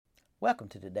Welcome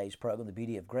to today's program, The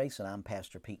Beauty of Grace, and I'm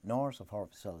Pastor Pete Norris of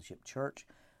Harvest Fellowship Church,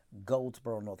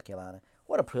 Goldsboro, North Carolina.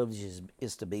 What a privilege it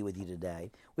is to be with you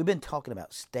today. We've been talking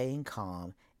about staying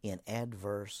calm in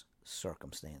adverse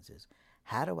circumstances.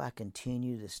 How do I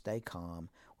continue to stay calm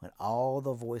when all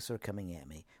the voices are coming at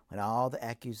me, when all the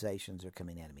accusations are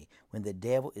coming at me, when the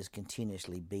devil is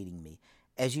continuously beating me?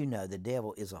 As you know, the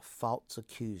devil is a false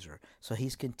accuser, so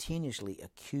he's continuously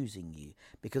accusing you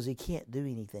because he can't do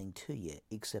anything to you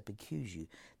except accuse you.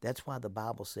 That's why the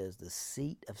Bible says the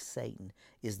seat of Satan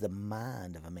is the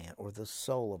mind of a man or the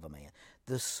soul of a man.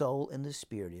 The soul and the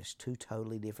spirit is two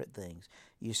totally different things.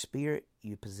 Your spirit,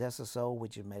 you possess a soul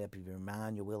which is made up of your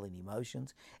mind, your will, and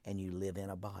emotions, and you live in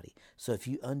a body. So if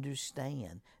you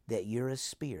understand that you're a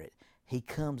spirit, he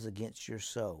comes against your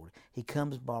soul. He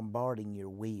comes bombarding your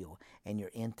will and your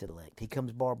intellect. He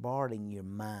comes bombarding your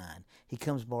mind. He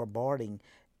comes bombarding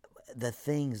the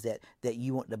things that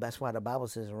you want. That's why the Bible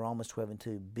says in Romans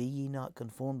 12:2, be ye not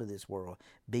conformed to this world,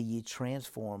 be ye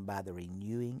transformed by the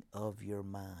renewing of your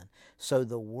mind. So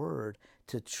the word,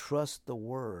 to trust the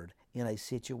word in a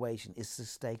situation, is to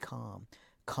stay calm.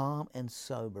 Calm and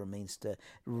sober means to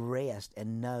rest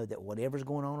and know that whatever's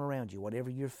going on around you, whatever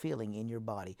you're feeling in your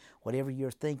body, whatever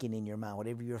you're thinking in your mind,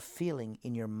 whatever you're feeling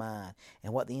in your mind,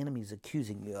 and what the enemy is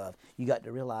accusing you of, you got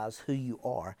to realize who you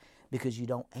are because you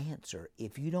don't answer.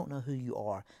 If you don't know who you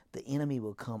are, the enemy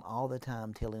will come all the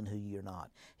time telling who you're not.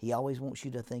 He always wants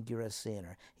you to think you're a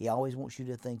sinner. He always wants you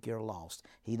to think you're lost.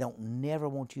 He don't never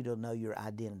want you to know your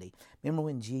identity. Remember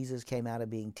when Jesus came out of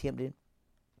being tempted?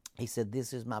 He said,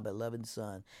 this is my beloved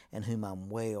Son, in whom I'm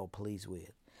well pleased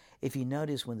with. If you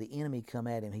notice, when the enemy come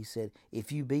at him, he said, if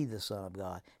you be the Son of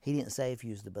God. He didn't say if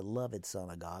you was the beloved Son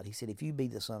of God. He said, if you be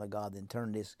the Son of God, then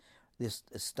turn this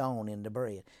stone into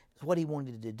bread. What he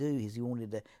wanted to do is he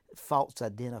wanted to false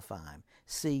identify him.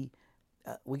 See,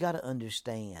 we got to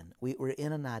understand, we're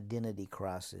in an identity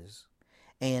crisis.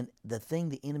 And the thing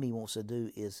the enemy wants to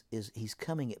do is he's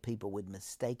coming at people with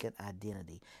mistaken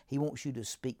identity. He wants you to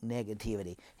speak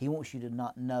negativity. He wants you to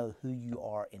not know who you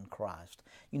are in Christ.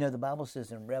 You know, the Bible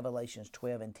says in Revelations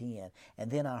 12:10, and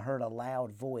then I heard a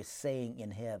loud voice saying in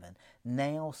heaven,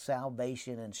 now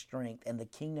salvation and strength and the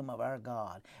kingdom of our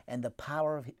God and the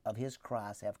power of his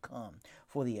Christ have come.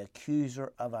 For the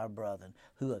accuser of our brethren,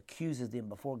 who accuses them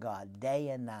before God day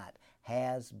and night,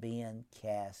 has been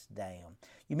cast down.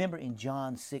 You remember in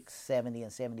John 6:70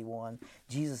 and 71,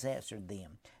 Jesus answered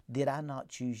them, did I not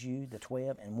choose you, the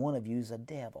 12, and one of you is a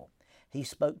devil? He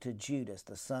spoke to Judas,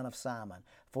 the son of Simon,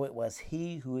 for it was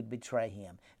he who would betray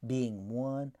him, being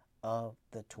one of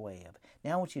the 12.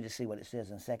 Now I want you to see what it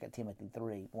says in 2 Timothy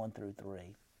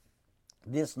 3:1-3.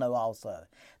 This know also,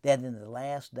 that in the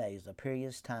last days a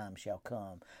perilous time shall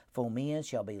come, for men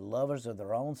shall be lovers of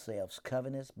their own selves,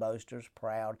 covetous, boasters,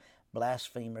 proud,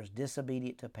 blasphemers,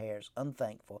 disobedient to parents,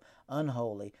 unthankful,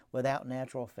 unholy, without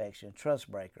natural affection, trust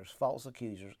breakers, false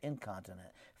accusers, incontinent,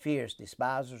 fierce,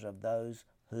 despisers of those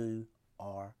who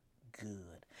are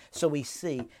good. So we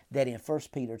see that in 1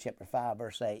 Peter chapter 5,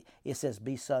 verse 8, it says,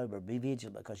 be sober, be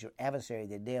vigilant, because your adversary,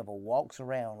 the devil, walks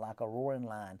around like a roaring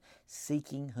lion,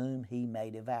 seeking whom he may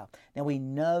devour. Now we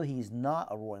know he's not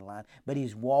a roaring lion, but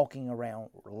he's walking around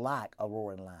like a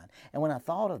roaring lion. And when I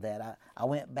thought of that, I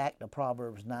went back to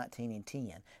Proverbs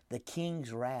 19:10. The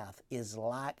king's wrath is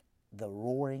like the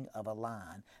roaring of a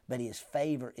lion, but his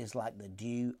favor is like the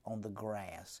dew on the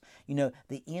grass. You know,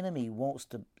 the enemy wants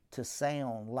to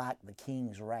sound like the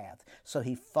king's wrath. So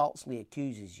he falsely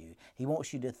accuses you. He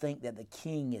wants you to think that the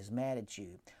king is mad at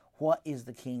you. What is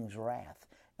the king's wrath?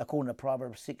 According to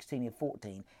Proverbs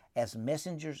 16:14, as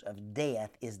messengers of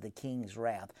death is the king's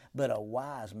wrath, but a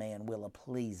wise man will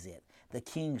appease it. The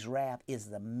king's wrath is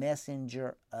the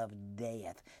messenger of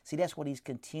death. See, that's what he's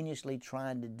continuously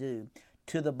trying to do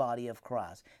to the body of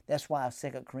Christ. That's why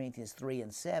 2 Corinthians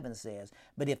 3:7 says,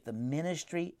 but if the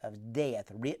ministry of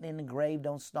death written and engraved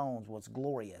on stones was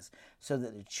glorious, so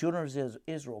that the children of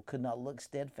Israel could not look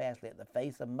steadfastly at the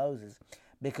face of Moses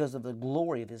because of the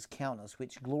glory of his countenance,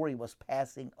 which glory was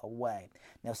passing away.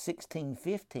 Now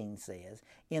 16:15 says,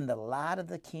 in the light of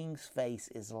the king's face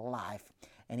is life,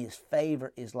 and his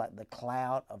favor is like the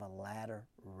cloud of a latter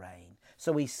rain.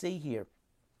 So we see here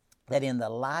that in the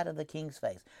light of the king's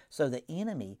face. So the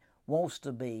enemy wants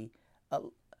to be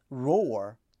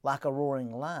roar like a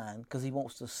roaring lion because he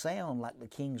wants to sound like the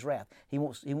king's wrath. He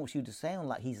wants you to sound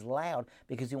like he's loud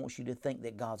because he wants you to think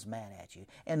that God's mad at you.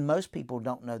 And most people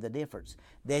don't know the difference.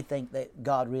 They think that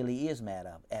God really is mad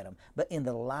at them. But in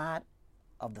the light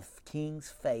of the king's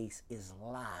face is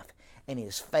life, and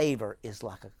his favor is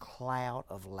like a cloud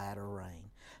of latter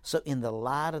rain. So in the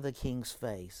light of the king's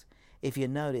face If you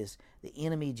notice, the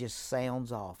enemy just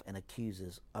sounds off and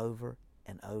accuses over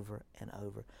and over and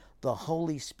over. The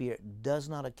Holy Spirit does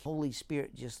not. Holy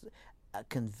Spirit just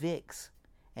convicts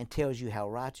and tells you how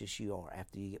righteous you are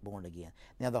after you get born again.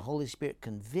 Now, the Holy Spirit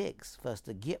convicts for us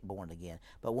to get born again.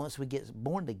 But once we get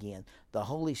born again, the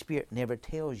Holy Spirit never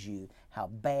tells you how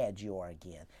bad you are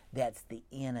again. That's the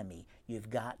enemy. You've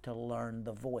got to learn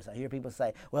the voice. I hear people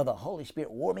say, well, the Holy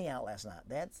Spirit wore me out last night.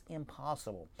 That's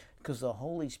impossible, because the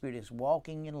Holy Spirit is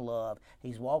walking in love.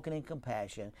 He's walking in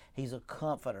compassion. He's a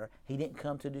comforter. He didn't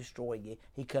come to destroy you.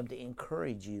 He came to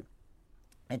encourage you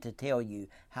and to tell you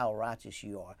how righteous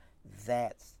you are.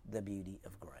 That's the beauty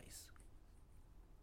of grace.